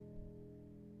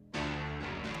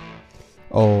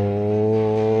Oh,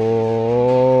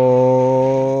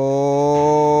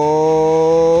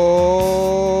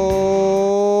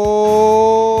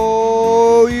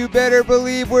 you better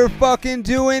believe we're fucking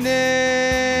doing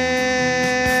it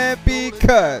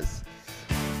because,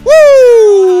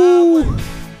 woo!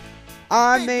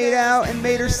 I made out and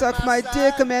made her suck my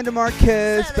dick, Amanda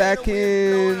Marquez, back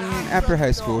in after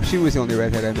high school. She was the only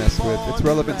redhead I messed with. It's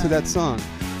relevant to that song.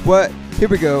 What? Here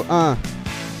we go.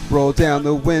 Roll down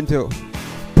the window,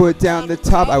 put down the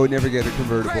top. I would never get a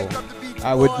convertible.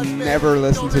 I would never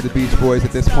listen to the Beach Boys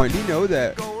at this point. Do you know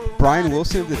that Brian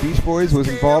Wilson of the Beach Boys was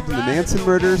involved in the Manson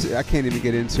murders? I can't even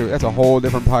get into it. That's a whole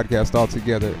different podcast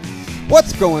altogether.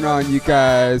 What's going on, you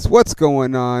guys? What's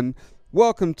going on?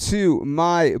 Welcome to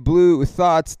My Blue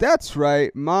Thoughts. That's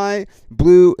right, My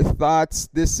Blue Thoughts.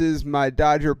 This is my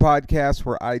Dodger podcast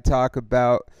where I talk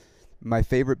about my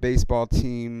favorite baseball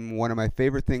team, one of my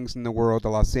favorite things in the world, the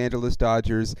Los Angeles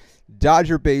Dodgers,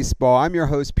 Dodger baseball. I'm your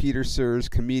host, Peter Surs,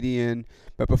 comedian.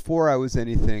 But before I was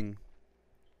anything,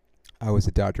 I was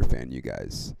a Dodger fan, you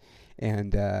guys.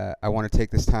 And I want to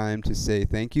take this time to say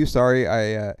thank you. Sorry,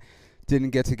 I didn't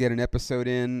get to get an episode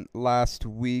in last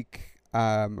week,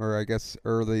 or I guess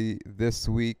early this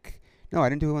week. No, I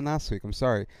didn't do one last week. I'm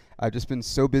sorry. I've just been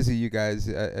so busy, you guys.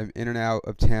 I'm in and out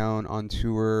of town on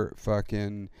tour,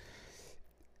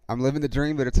 I'm living the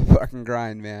dream, but it's a fucking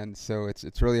grind, man. So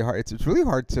it's really hard. It's really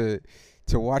hard to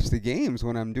watch the games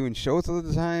when I'm doing shows all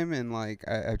the time, and like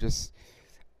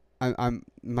I'm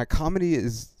my comedy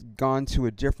has gone to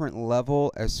a different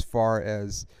level as far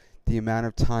as the amount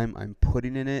of time I'm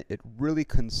putting in it. It really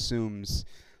consumes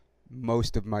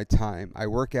most of my time. I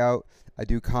work out, I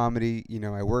do comedy,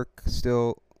 I work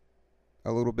still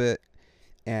a little bit.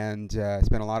 And I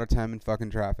spend a lot of time in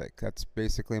fucking traffic. That's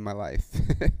basically my life.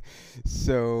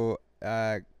 So,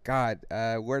 where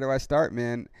do I start,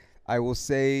 man? I will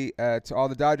say to all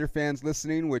the Dodger fans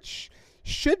listening, which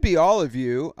should be all of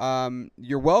you,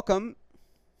 you're welcome.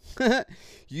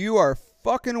 You are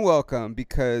fucking welcome,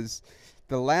 because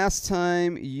the last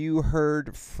time you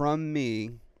heard from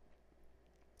me,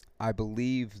 I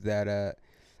believe that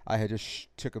I had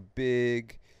just took a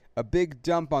big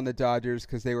dump on the Dodgers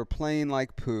because they were playing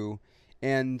like poo.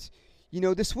 And,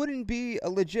 this wouldn't be a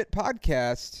legit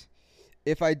podcast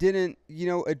if I didn't,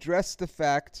 address the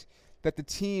fact that the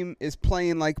team is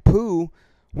playing like poo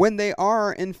when they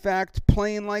are, in fact,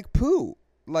 playing like poo.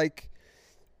 Like,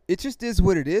 it just is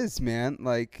what it is, man.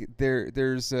 Like,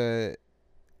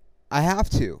 I have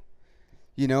to.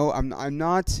 I'm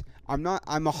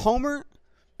a homer,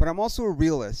 but I'm also a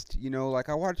realist.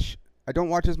 I don't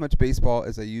watch as much baseball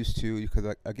as I used to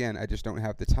because, again, I just don't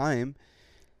have the time.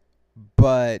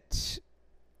 But,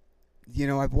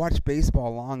 I've watched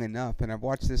baseball long enough, and I've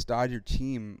watched this Dodger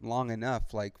team long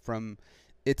enough, like from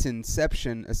its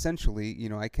inception, essentially.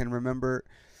 I can remember,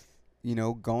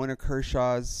 going to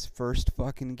Kershaw's first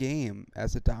fucking game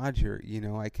as a Dodger.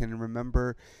 I can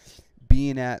remember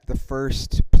being at the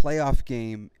first playoff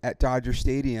game at Dodger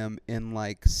Stadium in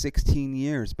like 16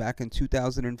 years back in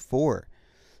 2004.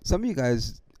 Some of you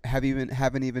guys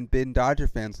haven't even been Dodger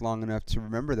fans long enough to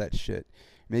remember that shit.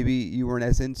 Maybe you weren't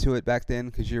as into it back then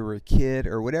because you were a kid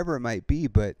or whatever it might be,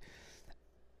 but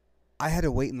I had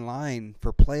to wait in line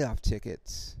for playoff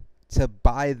tickets to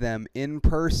buy them in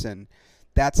person.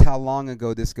 That's how long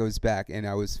ago this goes back, and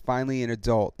I was finally an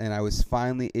adult, and I was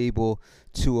finally able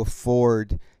to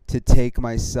afford to take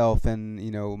myself and,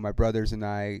 my brothers and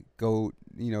I go,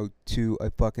 to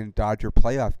a fucking Dodger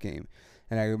playoff game.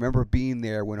 And I remember being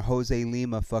there when Jose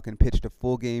Lima fucking pitched a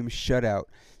full game shutout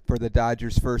for the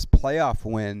Dodgers' first playoff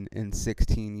win in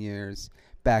 16 years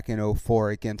back in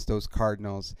 2004 against those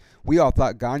Cardinals. We all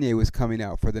thought Gagne was coming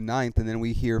out for the ninth, and then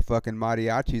we hear fucking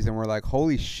mariachis, and we're like,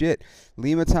 holy shit,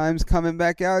 Lima time's coming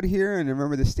back out here. And I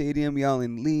remember the stadium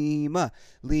yelling, Lima,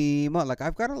 Lima. Like,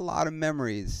 I've got a lot of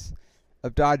memories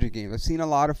of Dodger games. I've seen a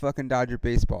lot of fucking Dodger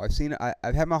baseball.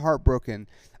 I've had my heart broken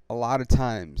a lot of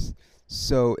times.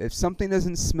 So if something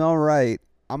doesn't smell right,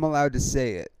 I'm allowed to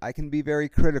say it. I can be very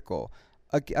critical.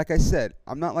 Like I said,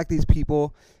 I'm not like these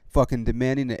people fucking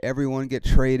demanding that everyone get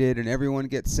traded and everyone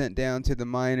get sent down to the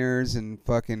minors and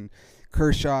fucking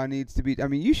Kershaw needs to be. I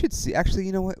mean, you should see. Actually,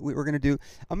 you know what we're going to do?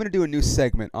 I'm going to do a new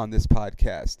segment on this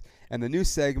podcast. And the new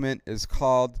segment is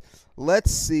called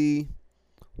Let's See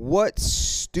What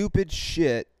Stupid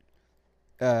Shit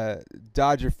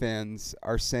Dodger fans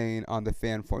are saying on the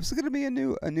fan forum. It's going to be a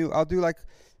new. I'll do like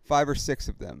 5 or 6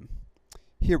 of them.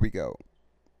 Here we go.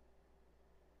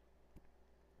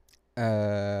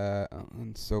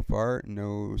 And so far,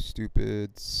 no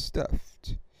stupid stuff.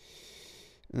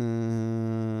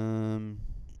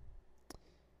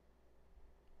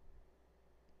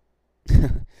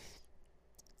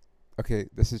 Okay,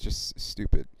 this is just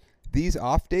stupid. These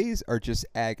off days are just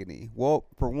agony. Well,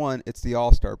 for one, it's the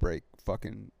All-Star break.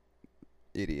 Fucking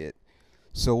idiot.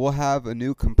 So we'll have a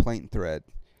new complaint thread.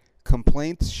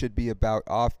 Complaints should be about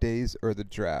off days or the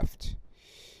draft.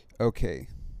 Okay.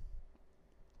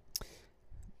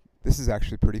 This is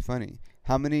actually pretty funny.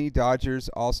 How many Dodgers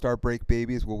All-Star break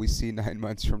babies will we see 9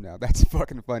 months from now? That's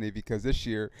fucking funny because this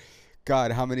year,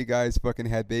 God, how many guys fucking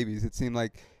had babies? It seemed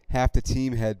like half the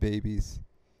team had babies.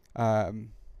 Okay,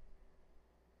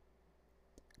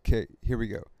 here we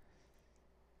go.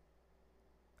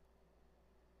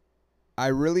 I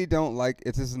really don't like.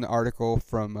 This is an article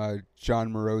from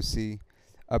John Morosi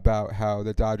about how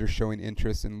the Dodgers showing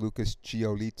interest in Lucas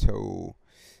Giolito.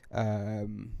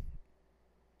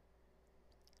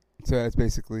 So that's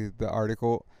basically the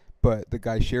article, but the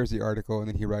guy shares the article and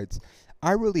then he writes,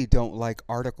 I really don't like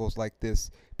articles like this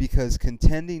because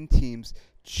contending teams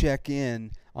check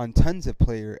in on tons of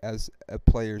players as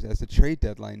the trade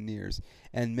deadline nears,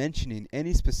 and mentioning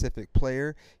any specific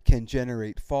player can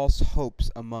generate false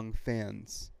hopes among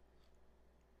fans.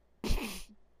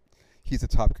 He's a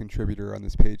top contributor on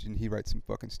this page and he writes some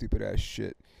fucking stupid ass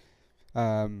shit.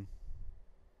 Hold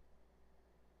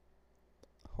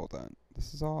on.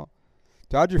 This is all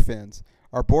Dodger fans.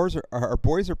 Our boys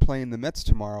are playing the Mets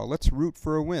tomorrow. Let's root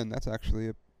for a win. That's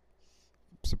actually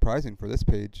surprising for this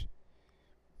page.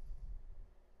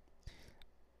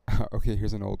 Okay,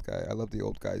 here's an old guy. I love the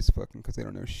old guys fucking because they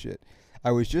don't know shit.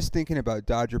 I was just thinking about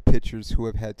Dodger pitchers who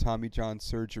have had Tommy John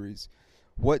surgeries.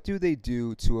 What do they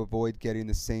do to avoid getting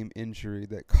the same injury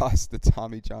that caused the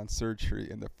Tommy John surgery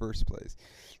in the first place?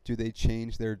 Do they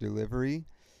change their delivery?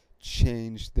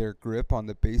 Change their grip on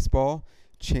the baseball?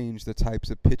 Change the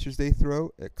types of pitches they throw?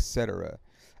 Etc.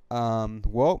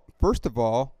 Well, first of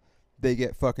all, they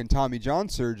get fucking Tommy John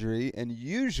surgery, and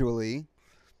usually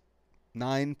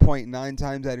 9.9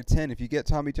 times out of 10, if you get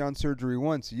Tommy John surgery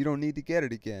once, you don't need to get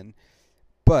it again.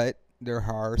 But there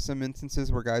are some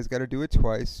instances where guys got to do it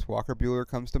twice. Walker Buehler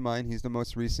comes to mind. He's the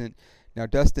most recent. Now,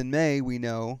 Dustin May, we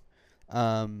know.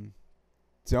 Don't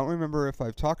remember if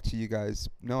I've talked to you guys.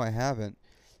 No, I haven't.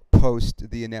 Post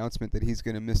the announcement that he's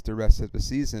going to miss the rest of the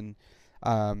season.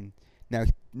 Now,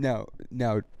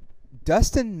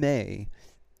 Dustin May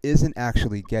isn't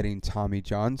actually getting Tommy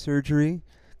John surgery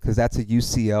because that's a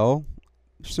UCL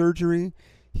surgery.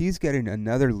 He's getting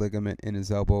another ligament in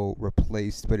his elbow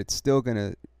replaced, but it's still going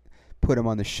to put him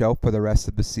on the shelf for the rest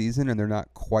of the season, and they're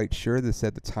not quite sure. They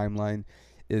said the timeline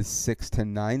is 6 to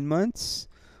 9 months,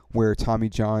 where Tommy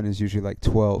John is usually like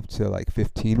 12 to like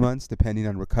 15 months, depending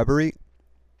on recovery.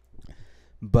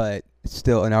 But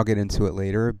still, and I'll get into it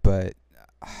later, but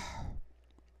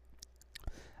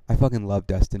I fucking love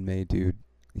Dustin May, dude.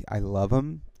 I love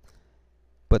him,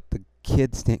 but the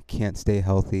kid can't stay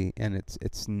healthy, and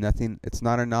it's nothing. It's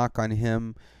not a knock on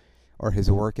him or his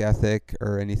work ethic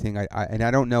or anything. I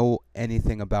don't know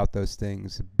anything about those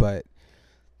things, but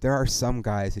there are some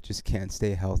guys that just can't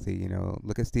stay healthy. You know,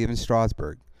 look at Steven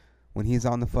Strasburg. When he's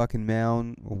on the fucking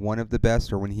mound, one of the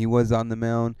best, or when he was on the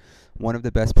mound, one of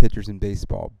the best pitchers in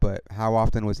baseball. But how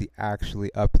often was he actually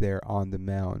up there on the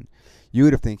mound? You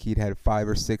would have think he'd had 5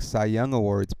 or 6 Cy Young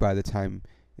awards by this time,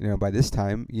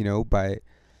 by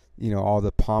all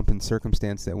the pomp and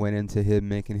circumstance that went into him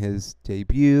making his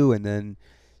debut. And then,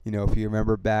 if you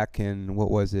remember back in,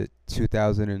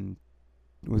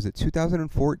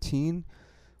 2014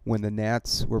 when the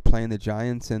Nats were playing the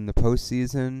Giants in the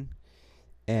postseason?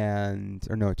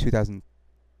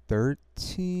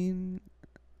 2013,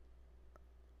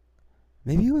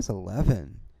 maybe it was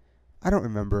 11. I don't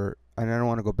remember, and I don't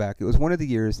want to go back. It was one of the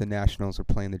years the Nationals were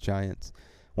playing the Giants.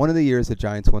 One of the years the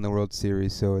Giants won the World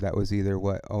Series, so that was either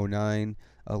 09,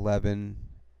 11.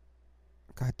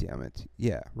 God damn it.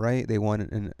 Yeah, right? They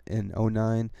won in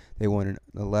 09, they won in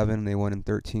 11, they won in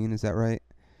 13. Is that right?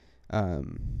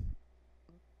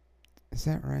 Is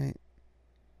that right?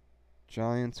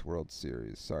 Giants World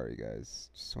Series. Sorry, guys.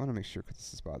 Just want to make sure because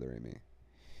this is bothering me.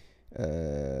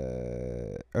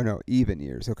 Even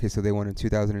years. Okay, so they won in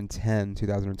 2010,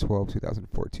 2012,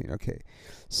 2014. Okay,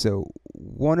 so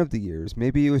one of the years,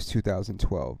 maybe it was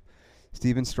 2012,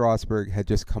 Steven Strasburg had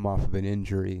just come off of an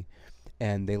injury,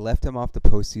 and they left him off the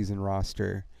postseason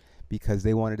roster because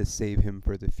they wanted to save him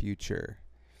for the future.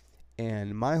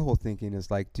 And my whole thinking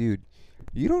is like, dude,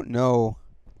 you don't know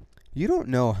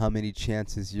how many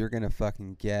chances you're going to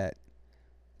fucking get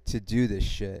to do this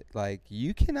shit. Like,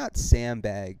 you cannot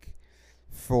sandbag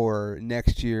for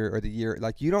next year or the year.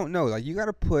 Like, you don't know. Like, you got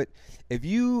to put, if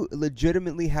you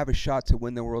legitimately have a shot to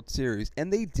win the World Series,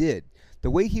 and they did. The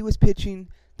way he was pitching,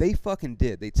 They fucking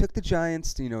did. They took the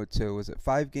Giants, to was it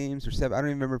 5 games or 7? I don't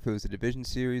even remember if it was the division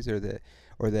series or the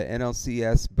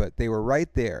NLCS, but they were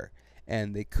right there.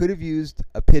 And they could have used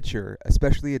a pitcher,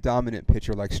 especially a dominant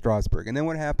pitcher like Strasburg. And then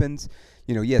what happens?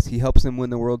 Yes, he helps them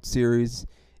win the World Series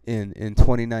in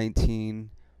 2019,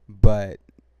 but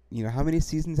how many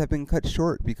seasons have been cut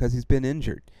short because he's been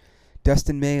injured?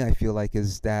 Dustin May, I feel like,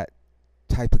 is that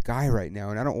type of guy right now,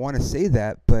 and I don't want to say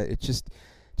that, but it just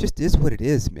is what it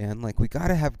is, man. Like, we got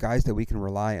to have guys that we can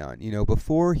rely on.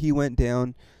 Before he went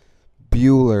down,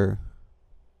 Bueller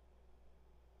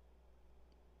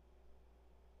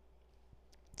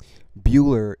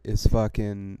is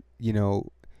fucking,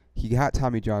 he got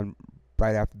Tommy John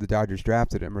right after the Dodgers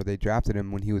drafted him, or they drafted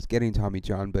him when he was getting Tommy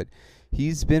John, but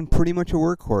he's been pretty much a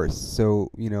workhorse. So,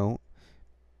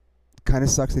 kind of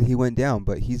sucks that he went down,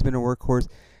 but he's been a workhorse.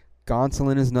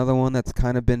 Gonsolin is another one that's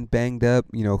kind of been banged up.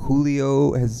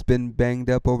 Julio has been banged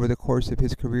up over the course of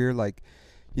his career. Like,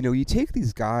 you take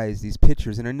these guys, these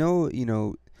pitchers, and I know,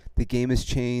 the game has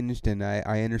changed, and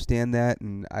I understand that,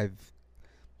 and I've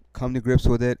come to grips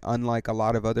with it, unlike a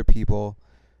lot of other people.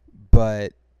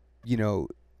 But, Julio,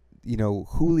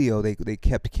 they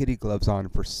kept kitty gloves on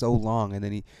for so long, and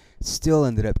then he still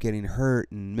ended up getting hurt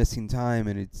and missing time,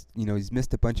 and it's, he's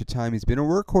missed a bunch of time. He's been a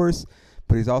workhorse,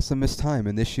 but he's also missed time,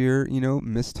 and this year,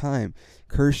 missed time.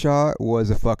 Kershaw was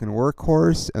a fucking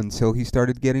workhorse until he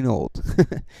started getting old.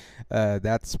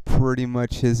 That's pretty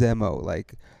much his MO.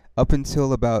 Like, up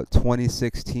until about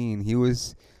 2016, he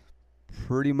was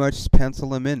pretty much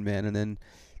pencil him in, man, and then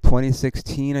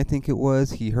 2016, I think it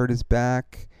was, he hurt his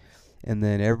back, and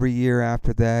then every year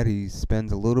after that, he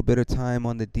spends a little bit of time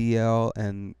on the DL,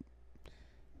 and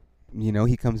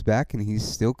he comes back and he's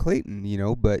still Clayton,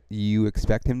 but you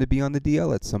expect him to be on the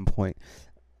DL at some point.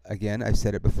 Again, I've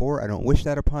said it before, I don't wish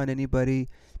that upon anybody,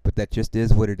 but that just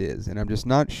is what it is. And I'm just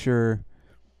not sure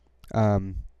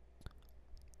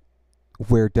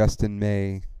where Dustin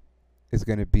May is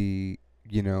going to be,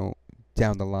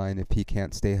 down the line if he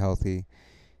can't stay healthy.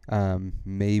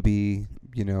 Maybe,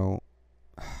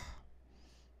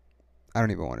 I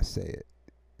don't even want to say it.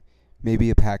 Maybe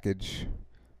a package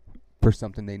for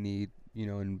something they need,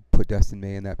 and put Dustin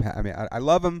May in that I mean, I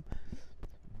love him,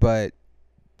 but,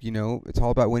 it's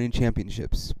all about winning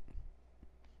championships.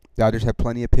 Dodgers have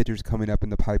plenty of pitchers coming up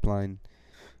in the pipeline.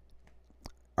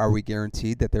 Are we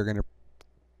guaranteed that they're going to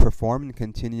perform and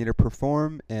continue to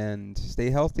perform and stay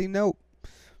healthy? Nope.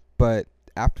 But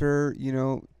after, 3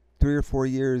 or 4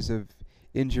 years of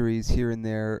injuries here and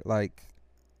there, like,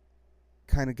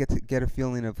 kind of get a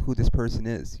feeling of who this person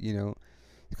is,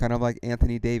 It's kind of like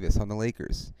Anthony Davis on the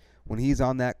Lakers. When he's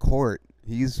on that court,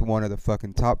 he's one of the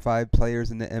fucking top 5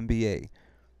 players in the NBA.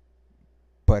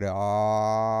 But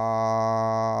all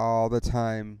the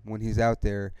time when he's out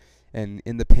there and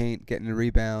in the paint getting the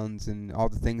rebounds and all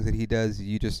the things that he does,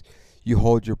 you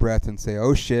hold your breath and say,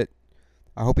 oh shit,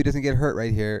 I hope he doesn't get hurt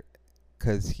right here,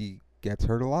 because he gets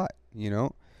hurt a lot,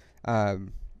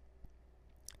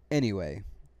 Anyway,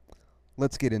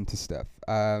 let's get into stuff.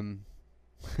 That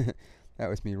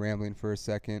was me rambling for a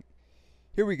second.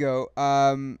 Here we go.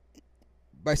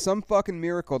 By some fucking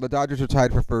miracle, the Dodgers are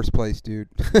tied for first place, dude.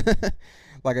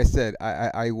 Like I said,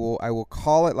 I will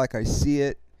call it like I see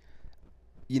it,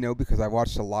 because I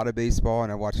watched a lot of baseball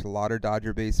and I watched a lot of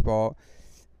Dodger baseball.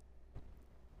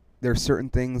 There are certain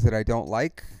things that I don't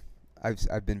like.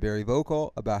 I've been very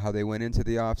vocal about how they went into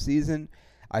the off season.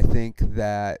 I think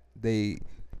that they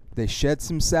shed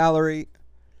some salary,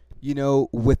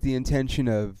 with the intention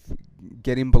of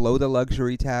getting below the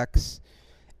luxury tax.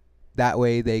 That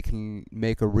way they can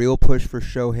make a real push for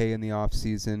Shohei in the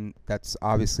offseason. That's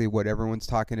obviously what everyone's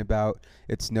talking about.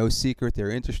 It's no secret they're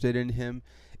interested in him.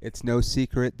 It's no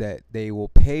secret that they will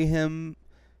pay him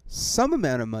some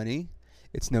amount of money.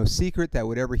 It's no secret that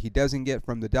whatever he doesn't get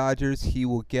from the Dodgers, he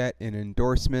will get in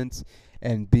endorsements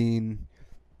and being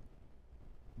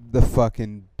the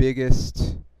fucking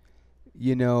biggest,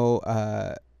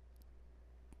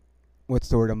 what's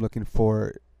the word I'm looking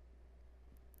for?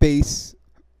 Base.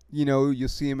 You'll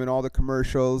see him in all the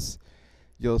commercials.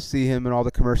 You'll see him in all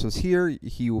the commercials here.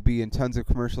 He will be in tons of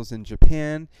commercials in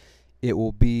Japan. It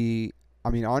will be,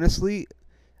 honestly,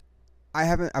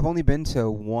 I've only been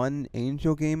to one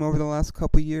Angel game over the last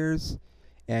couple years,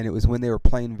 and it was when they were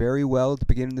playing very well at the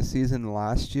beginning of the season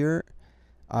last year.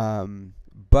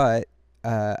 But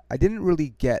I didn't really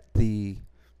get the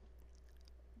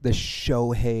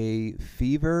Shohei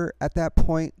fever at that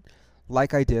point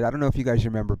like I did. I don't know if you guys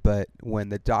remember, but when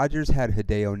the Dodgers had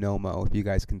Hideo Nomo, if you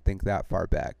guys can think that far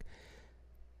back,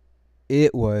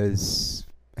 it was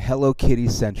Hello Kitty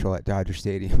Central at Dodger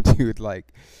Stadium, dude.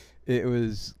 Like, it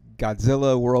was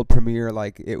Godzilla world premiere.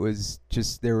 Like there was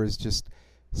just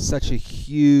such a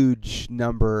huge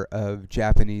number of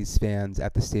Japanese fans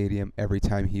at the stadium every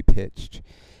time he pitched.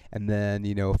 And then,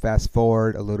 fast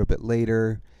forward a little bit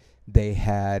later, they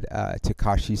had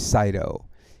Takashi Saito,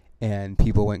 and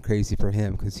people went crazy for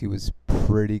him because he was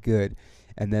pretty good.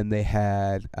 And then they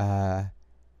had Kaz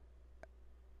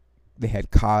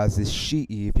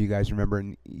Ishii, if you guys remember,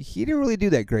 and he didn't really do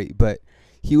that great, but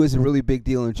he was a really big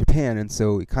deal in Japan, and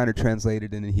so it kind of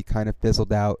translated, and he kind of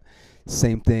fizzled out.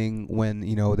 Same thing when,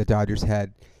 the Dodgers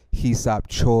had Hee-seop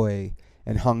Choi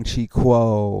and Hong-chi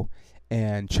Kuo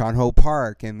and Chan-ho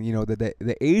Park, and,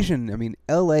 the Asian,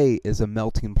 LA is a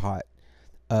melting pot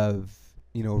of,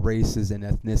 races and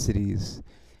ethnicities,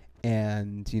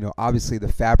 and, obviously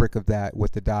the fabric of that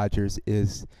with the Dodgers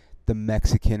is the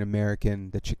Mexican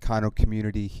American, the Chicano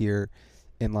community here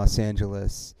in Los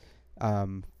Angeles,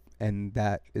 and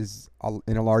that is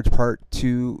in a large part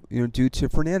due to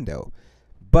Fernando.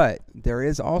 But there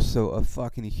is also a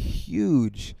fucking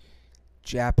huge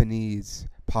Japanese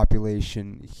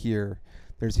population here.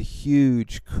 There's a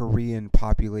huge Korean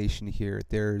population here.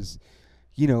 There's,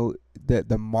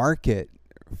 the market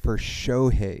for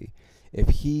Shohei, if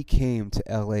he came to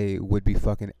LA, would be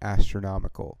fucking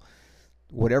astronomical.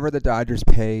 Whatever the Dodgers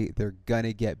pay, they're going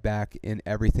to get back in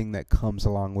everything that comes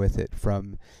along with it.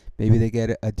 From maybe they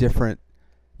get a different,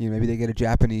 maybe they get a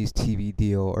Japanese TV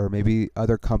deal, or maybe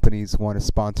other companies want to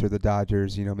sponsor the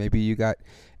Dodgers. Maybe you got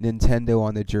Nintendo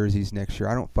on the jerseys next year.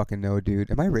 I don't fucking know,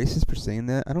 dude. Am I racist for saying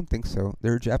that? I don't think so.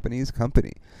 They're a Japanese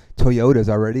company. Toyota's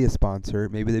already a sponsor.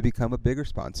 Maybe they become a bigger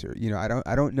sponsor.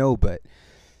 I don't know, but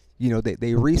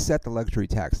they reset the luxury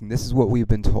tax, and this is what we've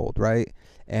been told, right?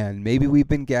 And maybe we've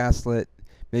been gaslit.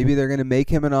 Maybe they're going to make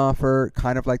him an offer,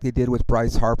 kind of like they did with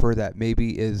Bryce Harper, that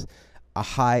maybe is a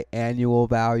high annual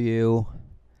value,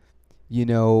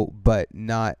 but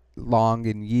not long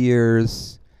in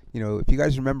years. If you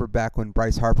guys remember back when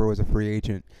Bryce Harper was a free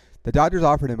agent, the Dodgers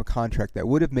offered him a contract that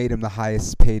would have made him the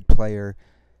highest paid player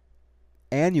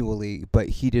annually, but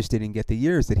he just didn't get the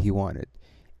years that he wanted.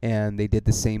 And they did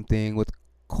the same thing with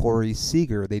Corey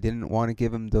Seager. They didn't want to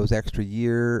give him those extra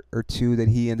year or two that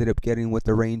he ended up getting with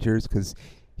the Rangers, because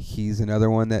he's another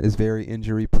one that is very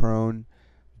injury prone.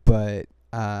 But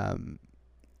I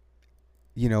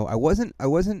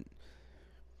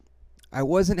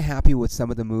wasn't happy with some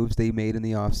of the moves they made in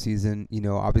the offseason.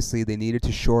 Obviously they needed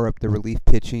to shore up the relief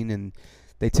pitching, and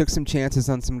they took some chances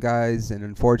on some guys, and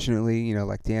unfortunately,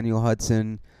 like Daniel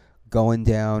Hudson going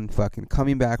down, fucking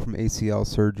coming back from ACL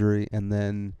surgery, and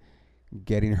then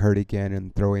getting hurt again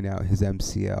and throwing out his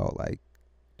MCL. Like,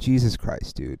 Jesus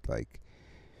Christ, dude. Like,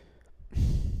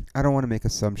 I don't want to make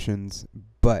assumptions,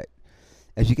 but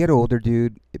as you get older,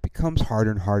 dude, it becomes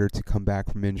harder and harder to come back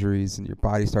from injuries, and your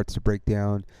body starts to break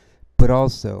down. But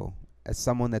also, as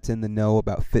someone that's in the know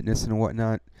about fitness and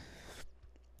whatnot,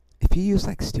 if you use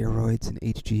like steroids and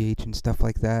HGH and stuff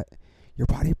like that, your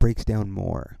body breaks down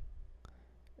more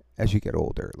as you get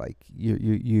older. Like,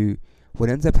 you what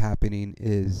ends up happening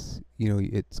is,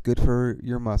 it's good for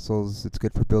your muscles, it's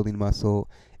good for building muscle,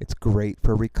 it's great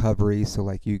for recovery, so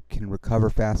like you can recover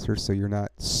faster so you're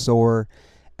not sore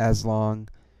as long,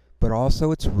 but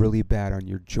also it's really bad on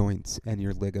your joints and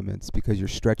your ligaments, because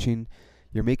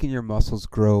you're making your muscles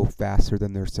grow faster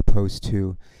than they're supposed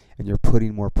to, and you're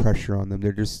putting more pressure on them.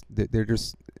 They're just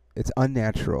it's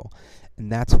unnatural. And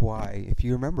that's why, if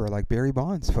you remember, like Barry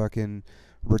Bonds fucking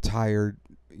retired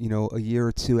a year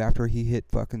or two after he hit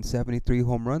fucking 73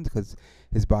 home runs, because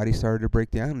his body started to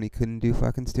break down and he couldn't do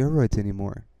fucking steroids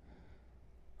anymore.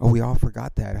 Oh, we all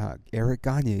forgot that, huh? Eric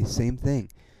Gagne, same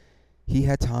thing. He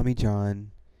had Tommy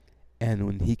John, and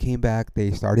when he came back,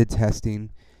 they started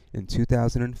testing in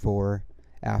 2004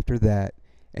 after that,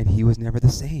 and he was never the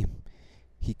same.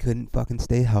 He couldn't fucking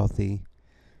stay healthy.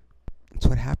 That's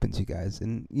what happens, you guys.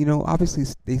 And, obviously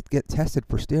they get tested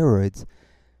for steroids,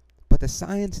 but the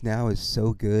science now is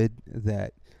so good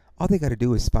that all they got to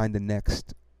do is find the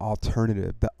next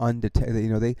alternative, the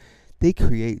undetected. They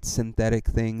create synthetic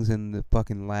things in the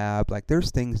fucking lab. Like,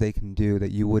 there's things they can do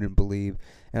that you wouldn't believe.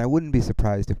 And I wouldn't be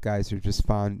surprised if guys are just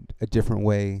found a different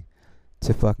way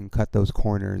to fucking cut those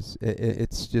corners.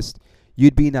 It's just,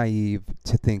 you'd be naive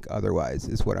to think otherwise,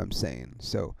 is what I'm saying.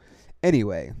 So,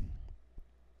 anyway,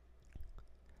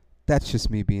 that's just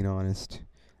me being honest.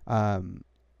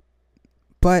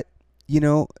 But,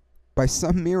 by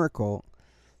some miracle,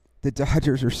 the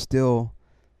Dodgers are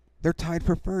they're tied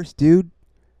for first, dude.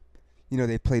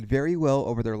 They played very well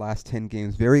over their last 10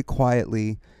 games, very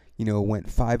quietly, went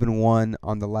 5-1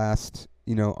 on the last,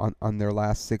 on their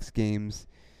last 6 games.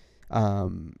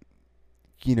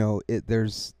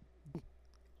 There's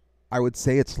I would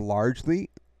say it's largely,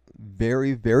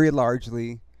 very, very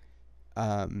largely,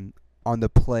 on the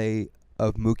play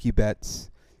of Mookie Betts,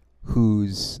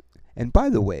 and by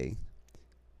the way,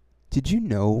 did you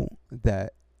know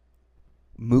that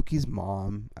Mookie's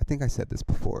mom, I think I said this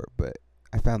before, but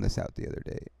I found this out the other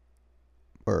day.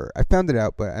 Or I found it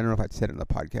out, but I don't know if I said it in the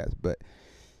podcast, but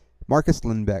Markus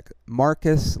Lynn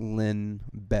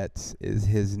Betts is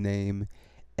his name.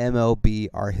 MLB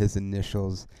are his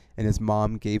initials, and his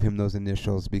mom gave him those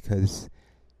initials because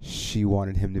she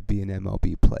wanted him to be an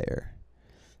MLB player.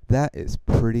 That is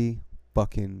pretty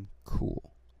fucking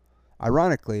cool.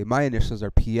 Ironically, my initials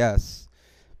are PS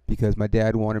because my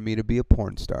dad wanted me to be a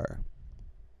porn star.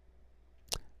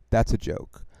 That's a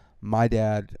joke. My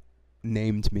dad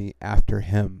named me after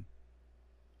him.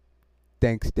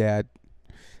 Thanks, Dad.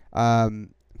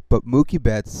 But Mookie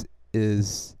Betts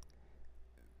is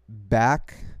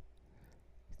back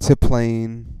to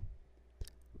playing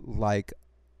like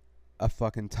a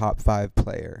fucking top 5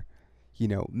 player. You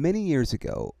know, many years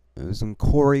ago, it was when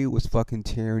Corey was fucking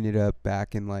tearing it up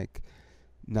back in like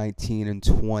 19 and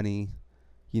 20.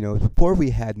 You know, before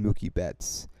we had Mookie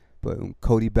Betts. But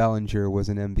Cody Bellinger was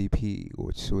an MVP,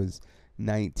 which was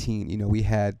 19. You know, we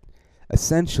had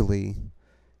essentially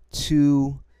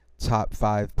 2 top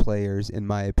 5 players, in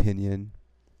my opinion.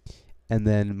 And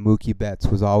then Mookie Betts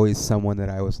was always someone that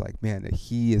I was like, man,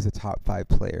 he is a top 5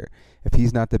 player. If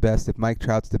he's not the best, if Mike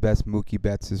Trout's the best, Mookie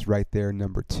Betts is right there,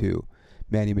 number 2.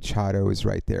 Manny Machado is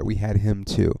right there. We had him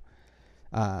too.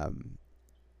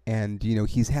 And, you know,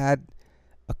 he's had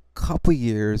a couple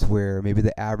years where maybe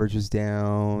the average is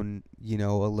down, you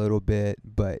know, a little bit,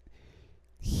 but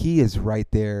he is right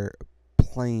there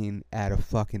playing at a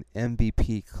fucking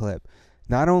MVP clip.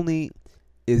 Not only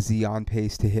is he on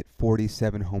pace to hit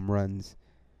 47 home runs,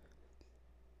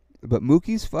 but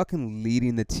Mookie's fucking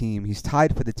leading the team. He's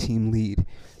tied for the team lead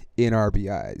in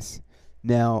RBIs.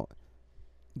 Now,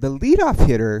 the leadoff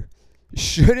hitter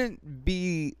shouldn't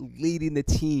be leading the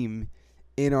team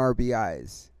in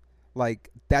RBIs. Like,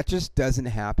 that just doesn't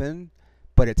happen,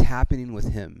 but it's happening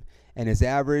with him. And his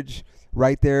average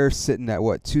right there sitting at,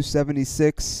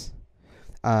 276,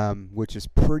 which is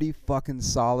pretty fucking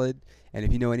solid. And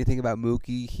if you know anything about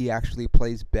Mookie, he actually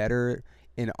plays better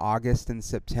in August and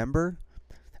September.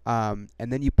 And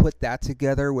then you put that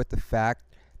together with the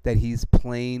fact that he's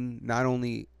playing not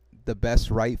only the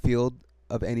best right field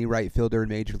of any right fielder in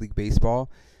Major League Baseball,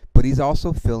 but he's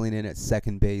also filling in at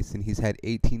second base, and he's had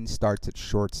 18 starts at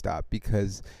shortstop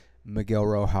because Miguel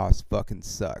Rojas fucking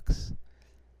sucks.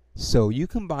 So you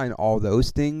combine all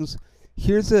those things,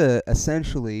 here's a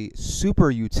essentially super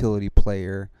utility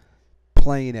player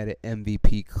playing at an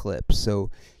MVP clip. So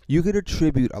you could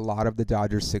attribute a lot of the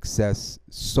Dodgers' success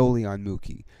solely on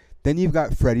Mookie. Then you've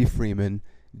got Freddie Freeman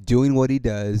doing what he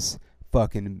does,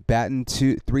 fucking batting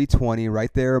 320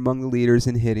 right there among the leaders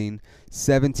in hitting,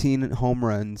 17 home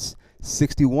runs,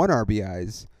 61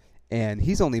 RBIs, and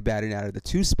he's only batting out of the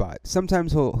 2 spot.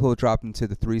 Sometimes he'll drop into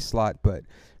the 3 slot, but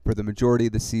for the majority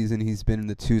of the season he's been in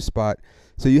the 2 spot.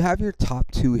 So you have your top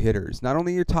 2 hitters. Not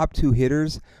only your top 2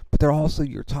 hitters, but they're also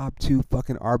your top 2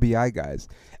 fucking RBI guys.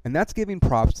 And that's giving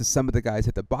props to some of the guys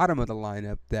at the bottom of the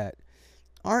lineup that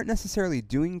aren't necessarily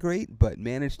doing great, but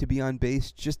manage to be on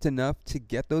base just enough to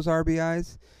get those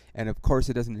RBIs. And of course,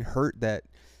 it doesn't hurt that,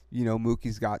 you know,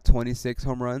 Mookie's got 26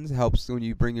 home runs. Helps when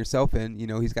you bring yourself in. You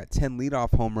know, he's got 10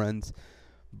 leadoff home runs.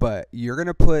 But you're going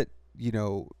to put, you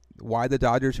know, why the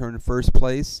Dodgers are in first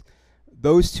place.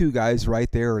 Those 2 guys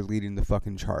right there are leading the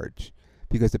fucking charge.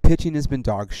 Because the pitching has been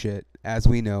dog shit, as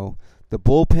we know. The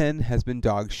bullpen has been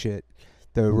dog shit.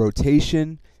 The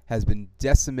rotation has been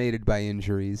decimated by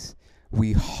injuries.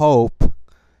 We hope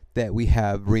that we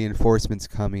have reinforcements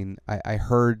coming. I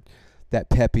heard that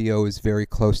Pepio is very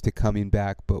close to coming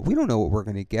back, but we don't know what we're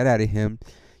going to get out of him.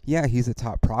 Yeah, he's a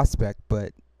top prospect,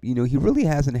 but you know, he really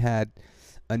hasn't had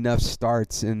enough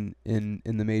starts in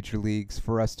the major leagues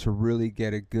for us to really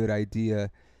get a good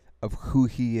idea of who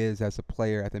he is as a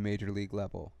player at the major league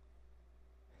level.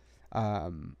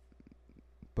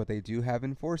 But they do have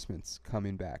enforcements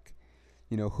coming back.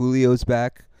 You know, Julio's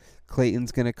back.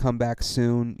 Clayton's going to come back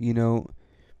soon. You know,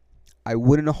 I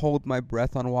wouldn't hold my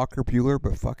breath on Walker Buehler,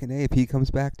 but fucking A, if he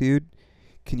comes back, dude,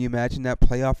 can you imagine that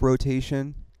playoff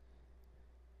rotation?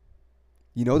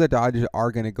 You know the Dodgers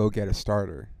are going to go get a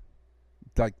starter.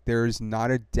 Like, there's not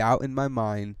a doubt in my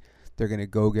mind they're going to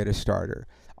go get a starter.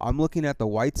 I'm looking at the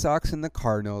White Sox and the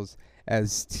Cardinals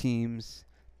as teams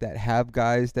that have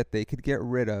guys that they could get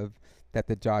rid of that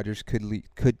the Dodgers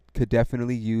could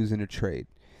definitely use in a trade.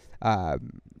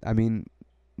 I mean,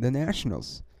 the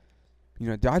Nationals. You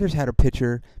know, Dodgers had a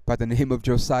pitcher by the name of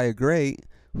Josiah Gray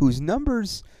whose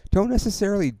numbers don't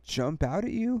necessarily jump out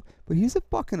at you, but he's a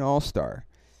fucking all-star.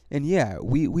 And yeah,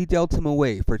 we dealt him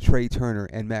away for Trey Turner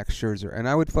and Max Scherzer, and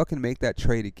I would fucking make that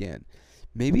trade again.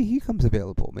 Maybe he comes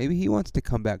available. Maybe he wants to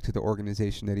come back to the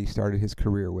organization that he started his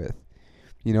career with.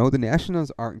 You know, the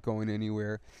Nationals aren't going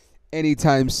anywhere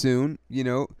anytime soon. You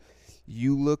know,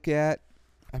 you look at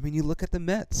the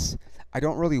Mets. I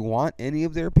don't really want any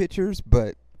of their pitchers,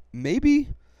 but maybe,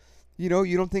 you know,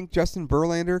 you don't think Justin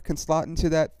Verlander can slot into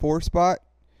that 4 spot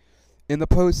in the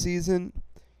postseason?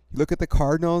 You look at the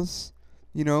Cardinals,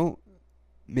 you know,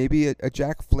 maybe a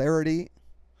Jack Flaherty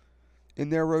in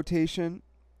their rotation.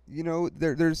 You know,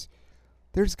 there's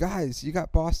guys. You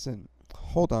got Boston.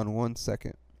 Hold on 1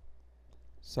 second.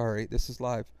 Sorry, this is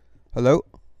live. Hello?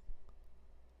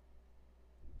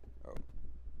 Oh.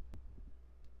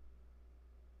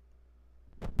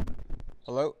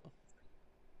 Hello?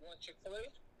 You want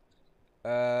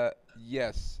Chick-fil-A?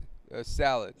 Yes. A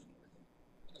salad.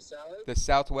 A salad? The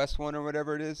Southwest one or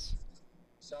whatever it is.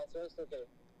 Southwest? Okay.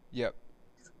 Yep.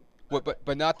 What?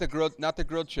 But not the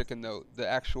grilled chicken though. The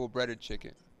actual breaded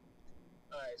chicken.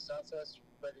 All right, Southwest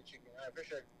breaded chicken. All right, for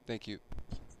sure. Thank you.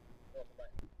 Welcome back.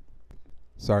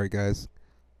 Sorry, guys.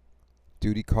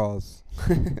 Duty calls.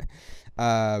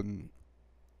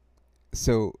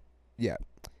 So, yeah.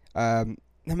 I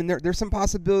mean, there's some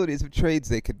possibilities of trades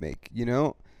they could make. You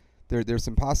know, there's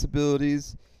some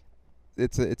possibilities.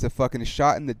 It's a fucking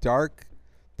shot in the dark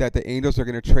that the Angels are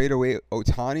going to trade away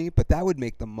Ohtani, but that would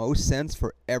make the most sense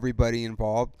for everybody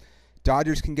involved.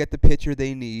 Dodgers can get the pitcher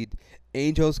they need.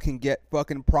 Angels can get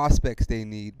fucking prospects they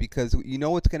need, because you know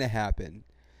what's going to happen.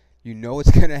 You know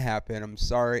what's going to happen. I'm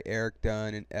sorry, Eric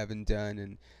Dunn and Evan Dunn,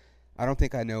 and I don't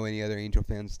think I know any other Angel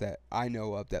fans that I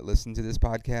know of that listen to this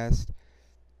podcast,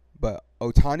 but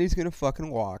Ohtani's going to fucking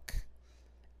walk,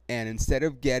 and instead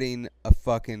of getting a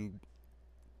fucking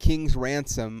king's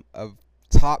ransom of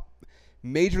top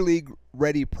Major League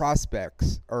ready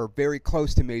prospects, or very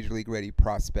close to Major League ready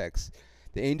prospects,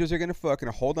 the Angels are going to fucking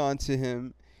hold on to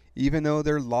him, even though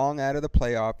they're long out of the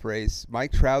playoff race.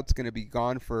 Mike Trout's going to be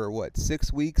gone for,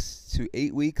 6 weeks to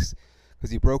 8 weeks because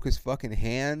he broke his fucking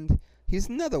hand. He's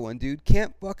another one, dude.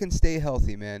 Can't fucking stay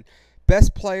healthy, man.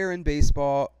 Best player in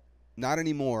baseball, not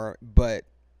anymore, but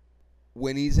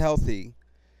when he's healthy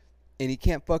and he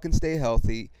can't fucking stay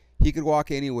healthy, he could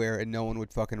walk anywhere and no one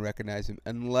would fucking recognize him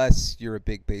unless you're a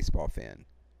big baseball fan.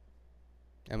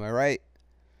 Am I right?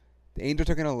 The Angels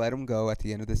are going to let him go at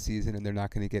the end of the season, and they're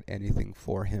not going to get anything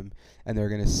for him, and they're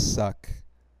going to suck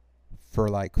for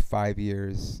like 5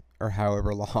 years or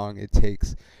however long it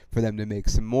takes for them to make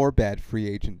some more bad free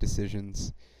agent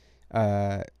decisions.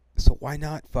 So why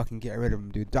not fucking get rid of him,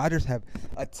 dude? Dodgers have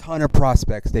a ton of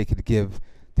prospects they could give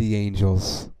the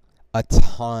Angels. A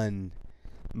ton.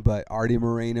 But Artie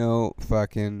Moreno,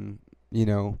 fucking, you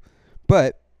know.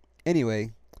 But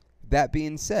anyway, that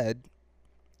being said,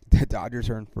 the Dodgers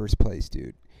are in first place,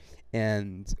 dude.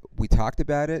 And we talked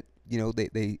about it. You know,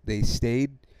 they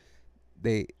stayed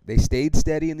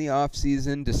steady in the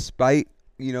offseason despite,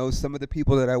 you know, some of the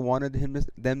people that I wanted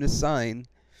them to sign.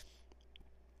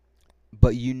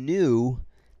 But you knew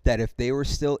that if they were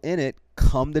still in it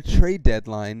come the trade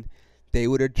deadline, they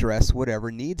would address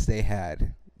whatever needs they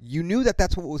had. You knew that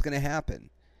that's what was going to happen.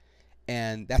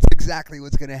 And that's exactly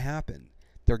what's going to happen.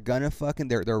 They're going to fucking,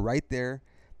 they're right there.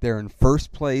 They're in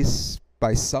first place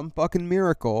by some fucking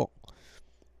miracle.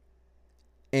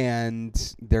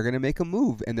 And they're going to make a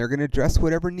move. And they're going to address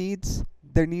whatever needs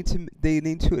they need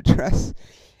to address.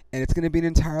 And it's going to be an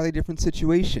entirely different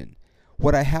situation.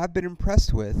 What I have been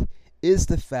impressed with is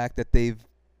the fact that they've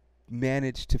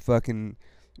managed to fucking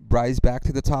rise back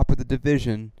to the top of the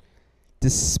division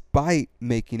despite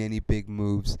making any big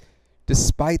moves,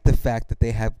 despite the fact that they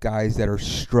have guys that are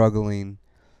struggling,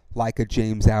 like a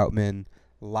James Outman,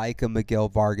 like a Miguel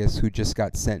Vargas, who just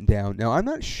got sent down. Now, I'm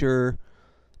not sure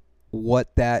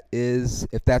what that is,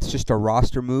 if that's just a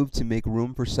roster move to make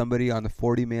room for somebody on the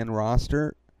 40-man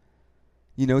roster,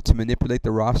 you know, to manipulate the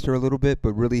roster a little bit,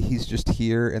 but really he's just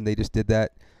here and they just did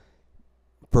that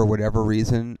for whatever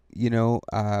reason, you know.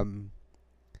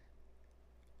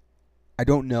 I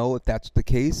don't know if that's the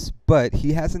case, but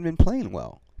he hasn't been playing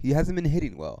well. He hasn't been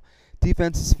hitting well.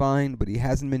 Defense is fine, but he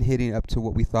hasn't been hitting up to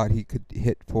what we thought he could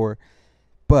hit for.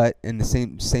 But in the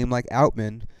same like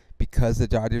Outman, because the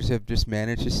Dodgers have just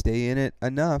managed to stay in it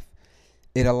enough,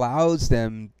 it allows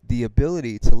them the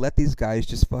ability to let these guys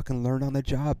just fucking learn on the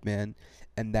job, man.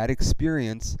 And that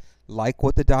experience, like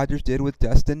what the Dodgers did with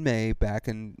Dustin May back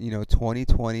in, 2020,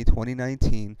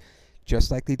 2019,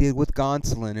 just like they did with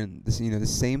Gonsolin, and this, the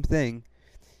same thing,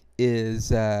 is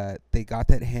they got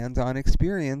that hands-on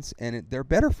experience, and they're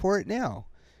better for it now.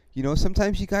 You know,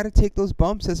 sometimes you got to take those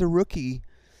bumps as a rookie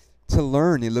to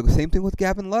learn. You look, same thing with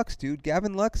Gavin Lux, dude.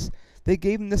 Gavin Lux, they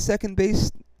gave him the second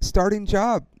base starting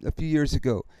job a few years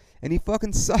ago, and he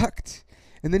fucking sucked.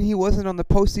 And then he wasn't on the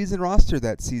postseason roster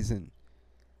that season.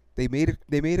 They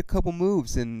made a couple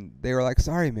moves, and they were like,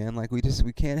 "Sorry, man, like we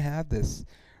can't have this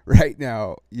right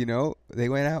now." You know, they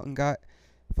went out and got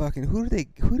fucking who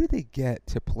did they get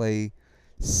to play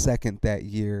second that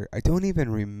year? I don't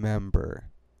even remember.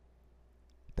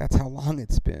 That's how long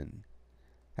it's been.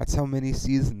 That's how many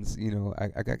seasons. You know,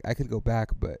 I could go back,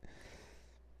 but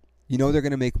you know they're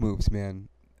gonna make moves, man.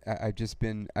 I've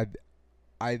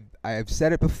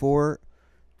said it before.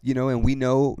 You know, and we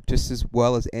know just as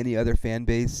well as any other fan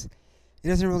base, it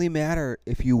doesn't really matter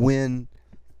if you win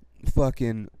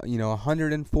fucking,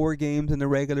 104 games in the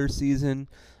regular season,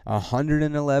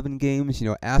 111 games,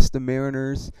 ask the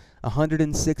Mariners,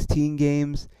 116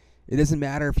 games. It doesn't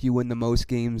matter if you win the most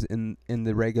games in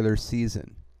the regular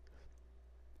season.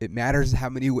 It matters how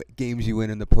many games you win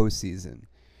in the postseason.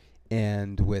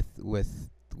 And with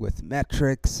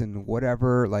metrics and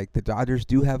whatever, like the Dodgers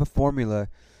do have a formula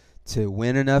to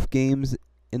win enough games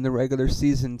in the regular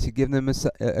season to give them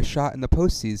a shot in the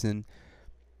postseason.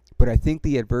 But I think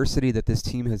the adversity that this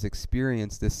team has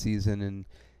experienced this season and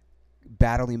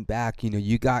battling back,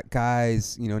 you got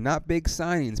guys, not big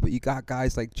signings, but you got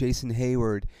guys like Jason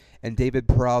Hayward and David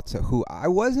Peralta, who I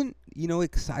wasn't,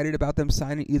 excited about them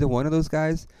signing either one of those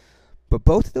guys. But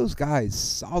both of those guys,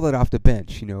 solid off the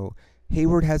bench,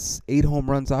 Hayward has 8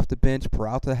 home runs off the bench.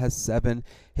 Peralta has 7.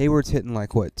 Hayward's hitting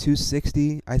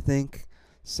 260, I think,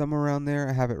 somewhere around there.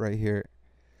 I have it right here.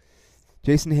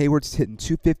 Jason Hayward's hitting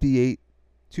 258,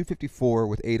 254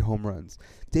 with 8 home runs.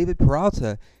 David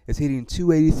Peralta is hitting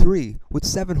 283 with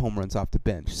 7 home runs off the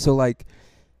bench. So,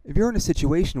 if you're in a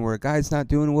situation where a guy's not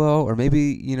doing well, or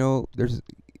maybe, there's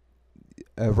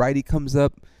a righty comes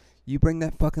up, you bring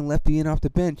that fucking lefty in off the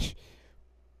bench.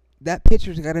 That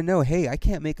pitcher's got to know, hey, I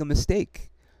can't make a mistake.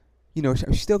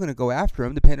 I'm still going to go after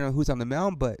him depending on who's on the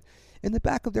mound, but in the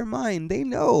back of their mind, they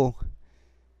know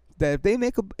that if they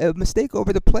make a mistake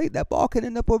over the plate, that ball can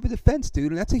end up over the fence,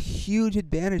 dude, and that's a huge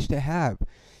advantage to have.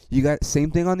 You got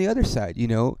same thing on the other side,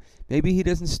 maybe he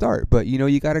doesn't start, but,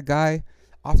 you got a guy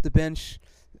off the bench,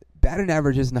 batting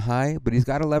average isn't high, but he's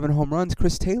got 11 home runs,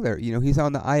 Chris Taylor, he's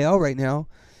on the IL right now.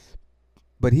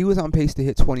 But he was on pace to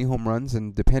hit 20 home runs,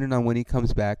 and depending on when he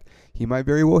comes back, he might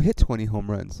very well hit 20 home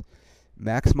runs.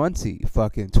 Max Muncy,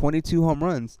 fucking 22 home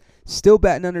runs, still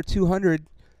batting under 200,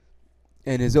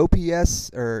 and his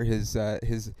OPS or his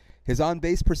on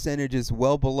base percentage is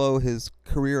well below his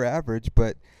career average.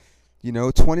 But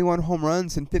 21 home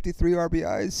runs and 53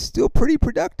 RBIs, still pretty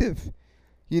productive.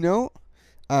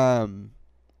 I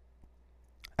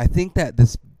think that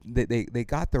they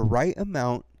got the right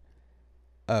amount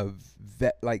of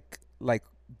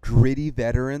gritty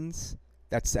veterans.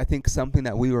 That's, I think, something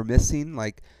that we were missing.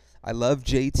 I love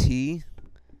JT,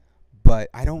 but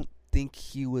I don't think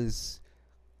he was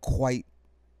quite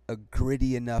a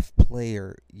gritty enough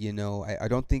player. I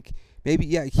don't think, maybe,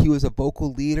 yeah, he was a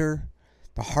vocal leader,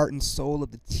 the heart and soul of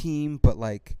the team, but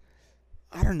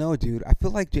I don't know, dude. I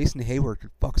feel like Jason Hayward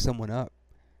could fuck someone up.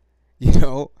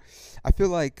 I feel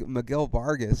like Miguel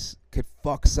Vargas could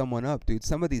fuck someone up, dude.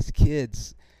 Some of these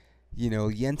kids,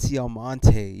 Yency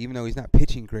Almonte, even though he's not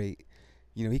pitching great,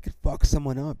 he could fuck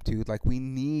someone up, dude. We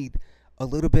need a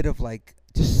little bit of,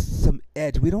 just some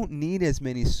edge. We don't need as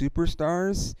many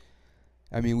superstars.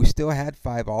 I mean, we still had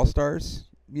 5 All-Stars,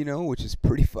 which is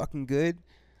pretty fucking good.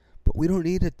 But we don't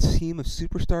need a team of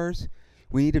superstars.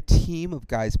 We need a team of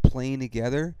guys playing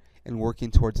together and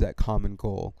working towards that common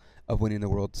goal of winning the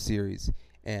World Series.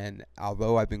 And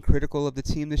although I've been critical of the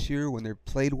team this year when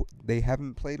they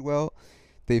haven't played well,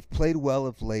 they've played well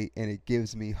of late, and it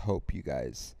gives me hope, you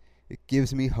guys. It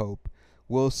gives me hope.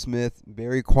 Will Smith,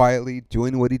 very quietly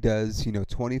doing what he does,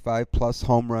 25-plus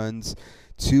home runs,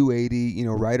 280,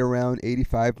 right around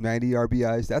 85, 90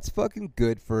 RBIs. That's fucking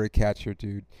good for a catcher,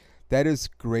 dude. That is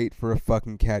great for a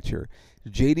fucking catcher.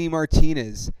 JD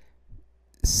Martinez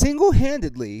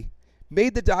single-handedly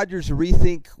made the Dodgers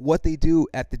rethink what they do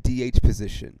at the DH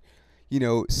position.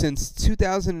 Since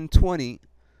 2020,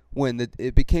 when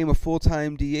it became a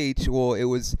full-time DH, well, it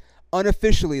was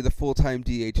unofficially the full-time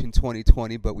DH in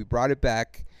 2020, but we brought it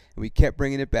back, and we kept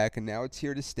bringing it back, and now it's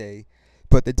here to stay.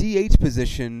 But the DH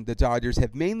position, the Dodgers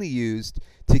have mainly used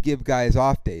to give guys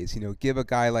off days. Give a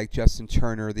guy like Justin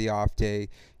Turner the off day,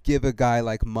 give a guy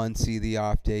like Muncy the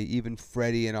off day, even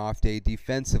Freddie an off day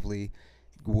defensively.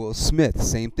 Will Smith,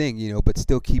 same thing, but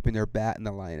still keeping their bat in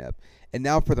the lineup. And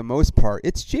now, for the most part,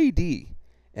 it's JD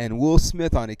and Will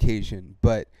Smith on occasion.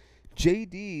 But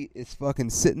JD is fucking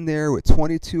sitting there with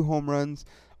 22 home runs,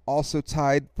 also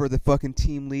tied for the fucking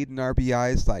team lead in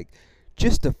RBIs. Like,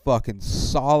 just a fucking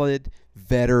solid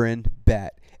veteran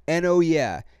bat. And oh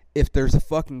yeah, if there's a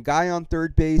fucking guy on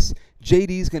third base,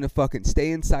 JD's going to fucking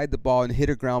stay inside the ball and hit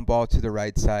a ground ball to the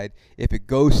right side. If it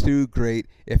goes through, great.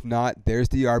 If not, there's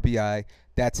the RBI.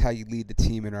 That's how you lead the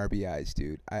team in RBIs,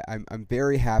 dude. I'm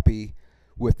very happy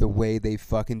with the way they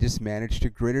fucking just managed to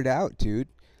grit it out, dude.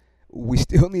 We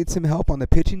still need some help on the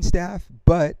pitching staff,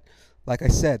 but like I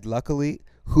said, luckily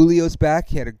Julio's back.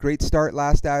 He had a great start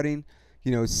last outing.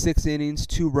 6 innings,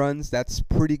 2 runs. That's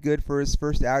pretty good for his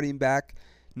first outing back.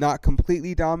 Not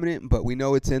completely dominant, but we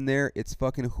know it's in there. It's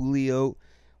fucking Julio.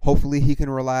 Hopefully he can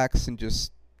relax and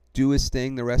just do his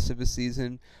thing the rest of the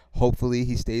season. Hopefully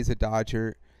he stays a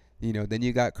Dodger. Then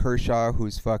you got Kershaw,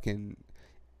 who's fucking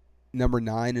number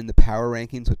 9 in the power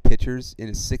rankings with pitchers in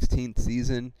his 16th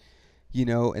season.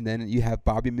 And then you have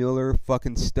Bobby Miller,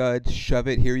 fucking stud, shove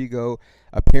it, here you go.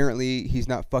 Apparently, he's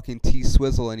not fucking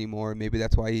T-Swizzle anymore. Maybe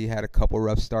that's why he had a couple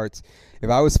rough starts. If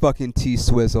I was fucking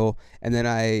T-Swizzle and then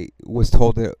I was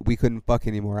told that we couldn't fuck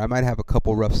anymore, I might have a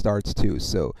couple rough starts too.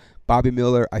 So, Bobby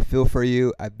Miller, I feel for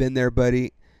you. I've been there,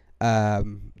 buddy.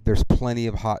 There's plenty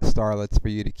of hot starlets for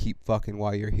you to keep fucking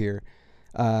while you're here.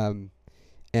 And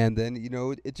then,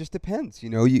 it just depends.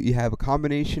 You have a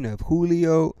combination of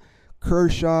Julio,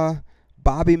 Kershaw,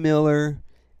 Bobby Miller,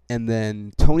 and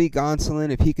then Tony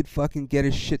Gonsolin, if he could fucking get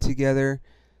his shit together.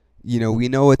 We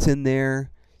know it's in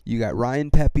there. You got Ryan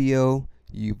Pepio.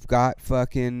 You've got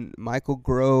fucking Michael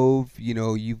Grove.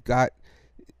 You've got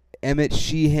Emmett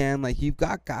Sheehan. Like, you've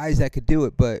got guys that could do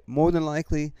it, but more than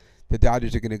likely, the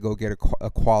Dodgers are going to go get a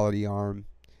quality arm.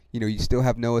 You still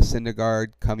have Noah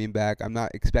Syndergaard coming back. I'm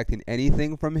not expecting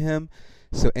anything from him,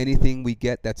 so anything we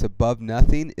get that's above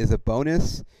nothing is a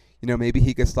bonus. Maybe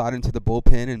he could slot into the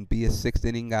bullpen and be a 6th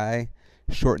inning guy,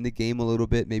 shorten the game a little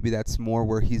bit. Maybe that's more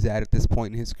where he's at this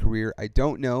point in his career. I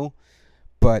don't know,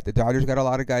 but the Dodgers got a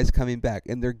lot of guys coming back,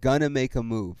 and they're going to make a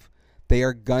move. They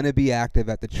are going to be active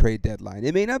at the trade deadline.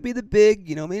 It may not be the big,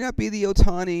 may not be the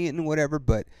Ohtani and whatever,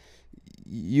 but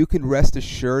you can rest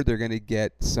assured they're going to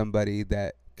get somebody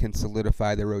that can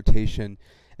solidify their rotation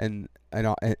and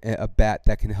a bat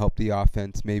that can help the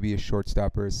offense, maybe a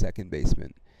shortstop or a second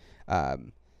baseman.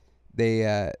 They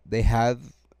have,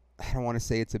 I don't want to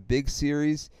say it's a big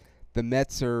series. The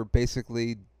Mets are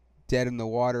basically dead in the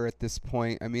water at this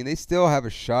point. I mean, they still have a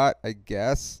shot, I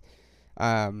guess.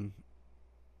 Now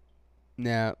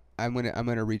I'm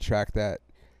gonna retract that.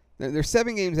 They're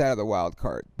 7 games out of the wild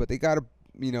card, but they gotta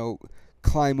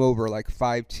climb over like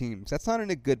 5 teams. That's not in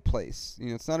a good place.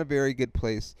 It's not a very good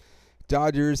place.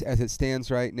 Dodgers, as it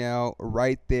stands right now,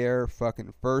 right there,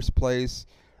 fucking first place.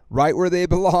 Right where they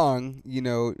belong.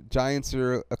 Giants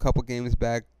are a couple games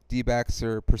back. D-backs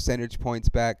are percentage points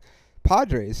back.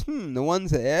 Padres, the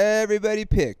ones that everybody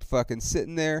picked, fucking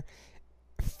sitting there,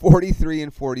 43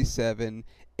 and 47,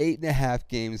 8.5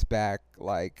 games back.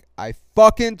 Like, I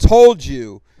fucking told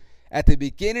you at the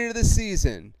beginning of the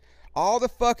season, all the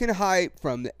fucking hype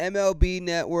from the MLB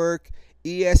network,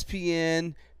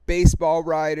 ESPN, baseball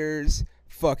writers,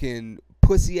 fucking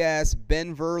pussy-ass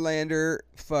Ben Verlander,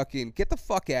 fucking get the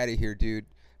fuck out of here, dude.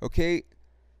 Okay?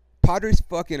 Padres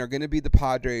fucking are going to be the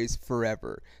Padres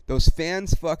forever. Those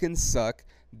fans fucking suck.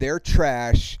 They're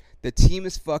trash. The team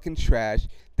is fucking trash.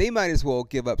 They might as well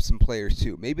give up some players,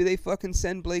 too. Maybe they fucking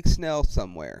send Blake Snell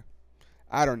somewhere.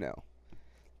 I don't know.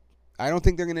 I don't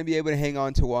think they're going to be able to hang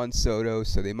on to Juan Soto,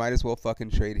 so they might as well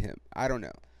fucking trade him. I don't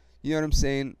know. You know what I'm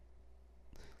saying?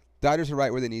 Dodgers are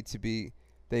right where they need to be.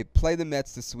 They play the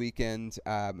Mets this weekend.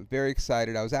 I'm very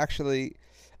excited. I was actually,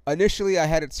 initially I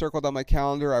had it circled on my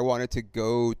calendar. I wanted to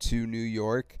go to New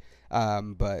York,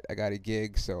 but I got a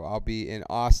gig, so I'll be in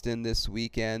Austin this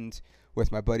weekend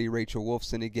with my buddy Rachel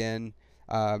Wolfson again,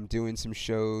 doing some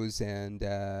shows, and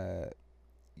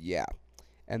yeah.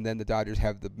 And then the Dodgers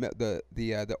have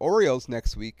the Orioles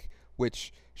next week,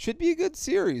 which should be a good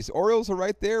series. Orioles are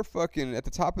right there, fucking at the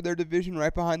top of their division,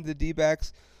 right behind the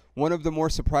D-backs. One of the more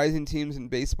surprising teams in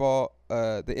baseball.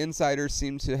 The insiders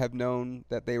seem to have known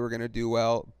that they were going to do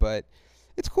well, but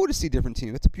it's cool to see different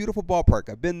teams. It's a beautiful ballpark.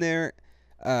 I've been there.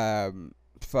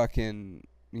 Fucking,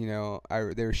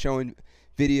 they were showing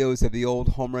videos of the old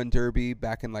home run derby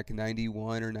back in like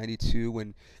 91 or 92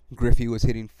 when Griffey was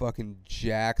hitting fucking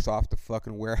jacks off the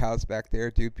fucking warehouse back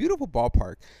there, dude. Beautiful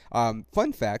ballpark.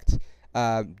 Fun fact,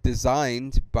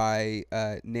 designed by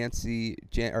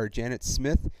Janet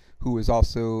Smith, who is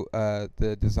also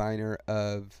the designer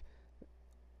of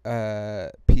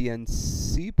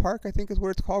PNC Park, I think is what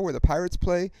it's called, where the Pirates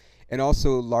play, and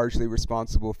also largely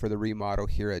responsible for the remodel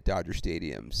here at Dodger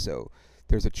Stadium. So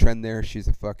there's a trend there. She's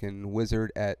a fucking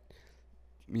wizard at,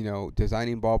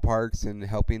 designing ballparks and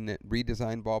helping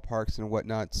redesign ballparks and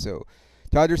whatnot. So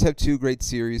Dodgers have 2 great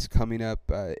series coming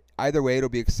up. Either way, it'll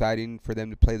be exciting for them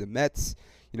to play the Mets.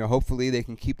 Hopefully they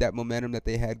can keep that momentum that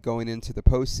they had going into the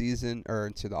postseason, or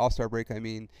into the All-Star break, I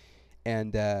mean.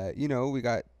 And, we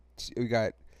got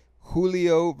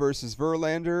Julio versus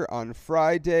Verlander on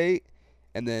Friday,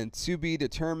 and then to be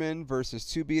determined versus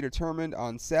to be determined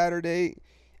on Saturday,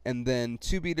 and then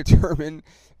to be determined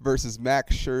versus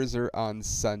Max Scherzer on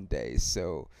Sunday.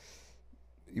 So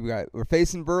we're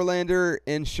facing Verlander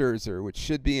and Scherzer, which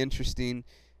should be interesting.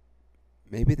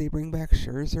 Maybe they bring back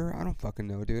Scherzer. I don't fucking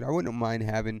know, dude. I wouldn't mind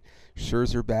having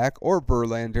Scherzer back or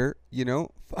Verlander.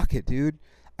 Fuck it, dude.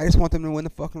 I just want them to win the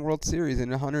fucking World Series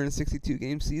in a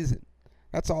 162-game season.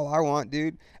 That's all I want,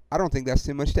 dude. I don't think that's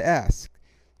too much to ask.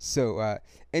 So,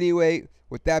 anyway,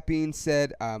 with that being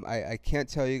said, I can't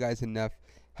tell you guys enough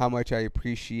how much I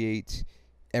appreciate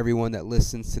everyone that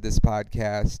listens to this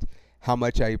podcast, how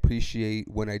much I appreciate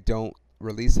when I don't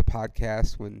release a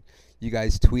podcast, when you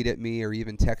guys tweet at me or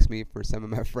even text me. For some of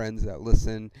my friends that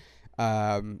listen,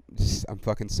 I'm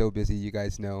fucking so busy. You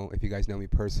guys know. If you guys know me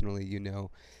personally,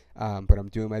 but I'm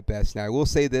doing my best. Now, I will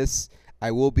say this. I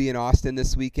will be in Austin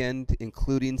this weekend,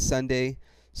 including Sunday,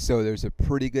 so there's a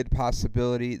pretty good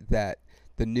possibility that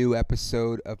the new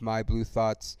episode of My Blue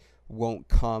Thoughts won't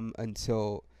come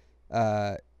until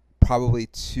probably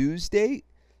Tuesday.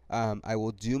 I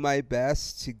will do my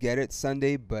best to get it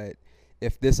Sunday, but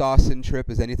if this Austin trip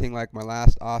is anything like my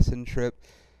last Austin trip,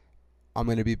 I'm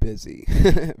going to be busy,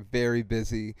 very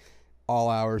busy, all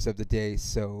hours of the day.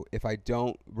 So if I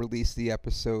don't release the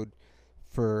episode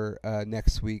for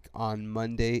next week on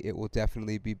Monday, it will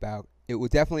definitely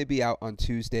be out on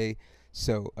Tuesday.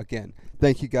 So again,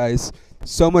 thank you guys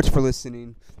so much for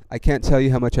listening. I can't tell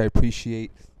you how much I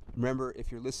appreciate. Remember,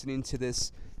 if you're listening to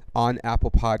this on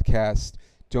Apple Podcast,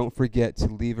 don't forget to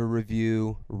leave a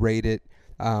review, rate it.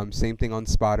 Same thing on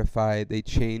Spotify. They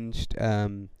changed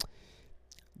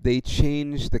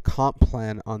the comp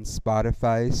plan on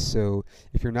Spotify. So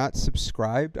if you're not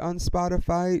subscribed on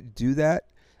Spotify, do that.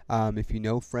 If you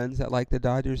know friends that like the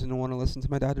Dodgers and want to listen to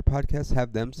my Dodger podcast,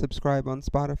 have them subscribe on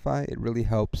Spotify. It really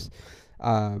helps.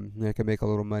 I can make a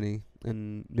little money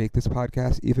and make this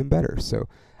podcast even better. So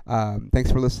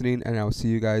thanks for listening, and I'll see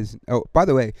you guys. Oh, by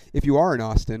the way, if you are in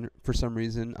Austin for some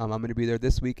reason, I'm going to be there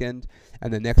this weekend,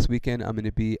 and the next weekend I'm going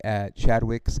to be at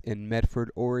Chadwick's in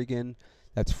Medford, Oregon.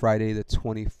 That's Friday the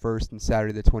 21st and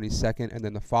Saturday the 22nd, and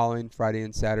then the following Friday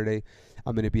and Saturday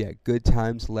I'm going to be at Good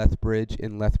Times Lethbridge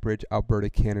in Lethbridge, Alberta,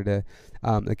 Canada.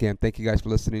 Again, thank you guys for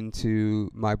listening to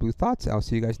My Blue Thoughts. I'll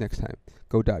see you guys next time.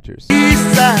 Go Dodgers.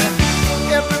 Everybody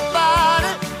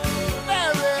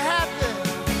very happy,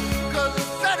 'cause the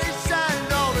sun is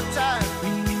shining all the time.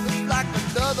 It's like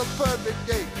another perfect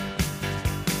day.